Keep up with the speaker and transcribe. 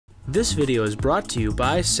This video is brought to you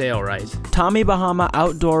by Sailrite. Tommy Bahama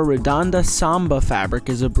Outdoor Redonda Samba fabric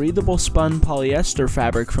is a breathable spun polyester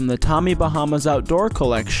fabric from the Tommy Bahama's Outdoor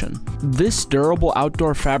collection. This durable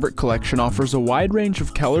outdoor fabric collection offers a wide range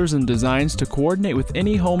of colors and designs to coordinate with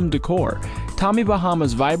any home decor. Tommy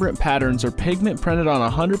Bahama's vibrant patterns are pigment printed on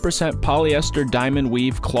 100% polyester diamond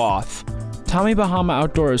weave cloth. Tommy Bahama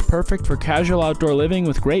Outdoor is perfect for casual outdoor living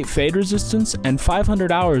with great fade resistance and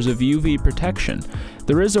 500 hours of UV protection.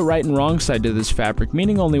 There is a right and wrong side to this fabric,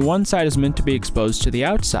 meaning only one side is meant to be exposed to the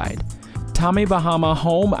outside. Tommy Bahama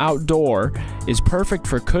Home Outdoor is perfect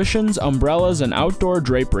for cushions, umbrellas, and outdoor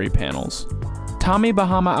drapery panels. Tommy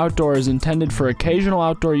Bahama Outdoor is intended for occasional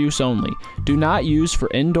outdoor use only. Do not use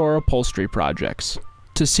for indoor upholstery projects.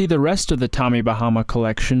 To see the rest of the Tommy Bahama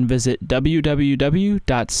collection, visit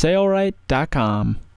www.sailrite.com.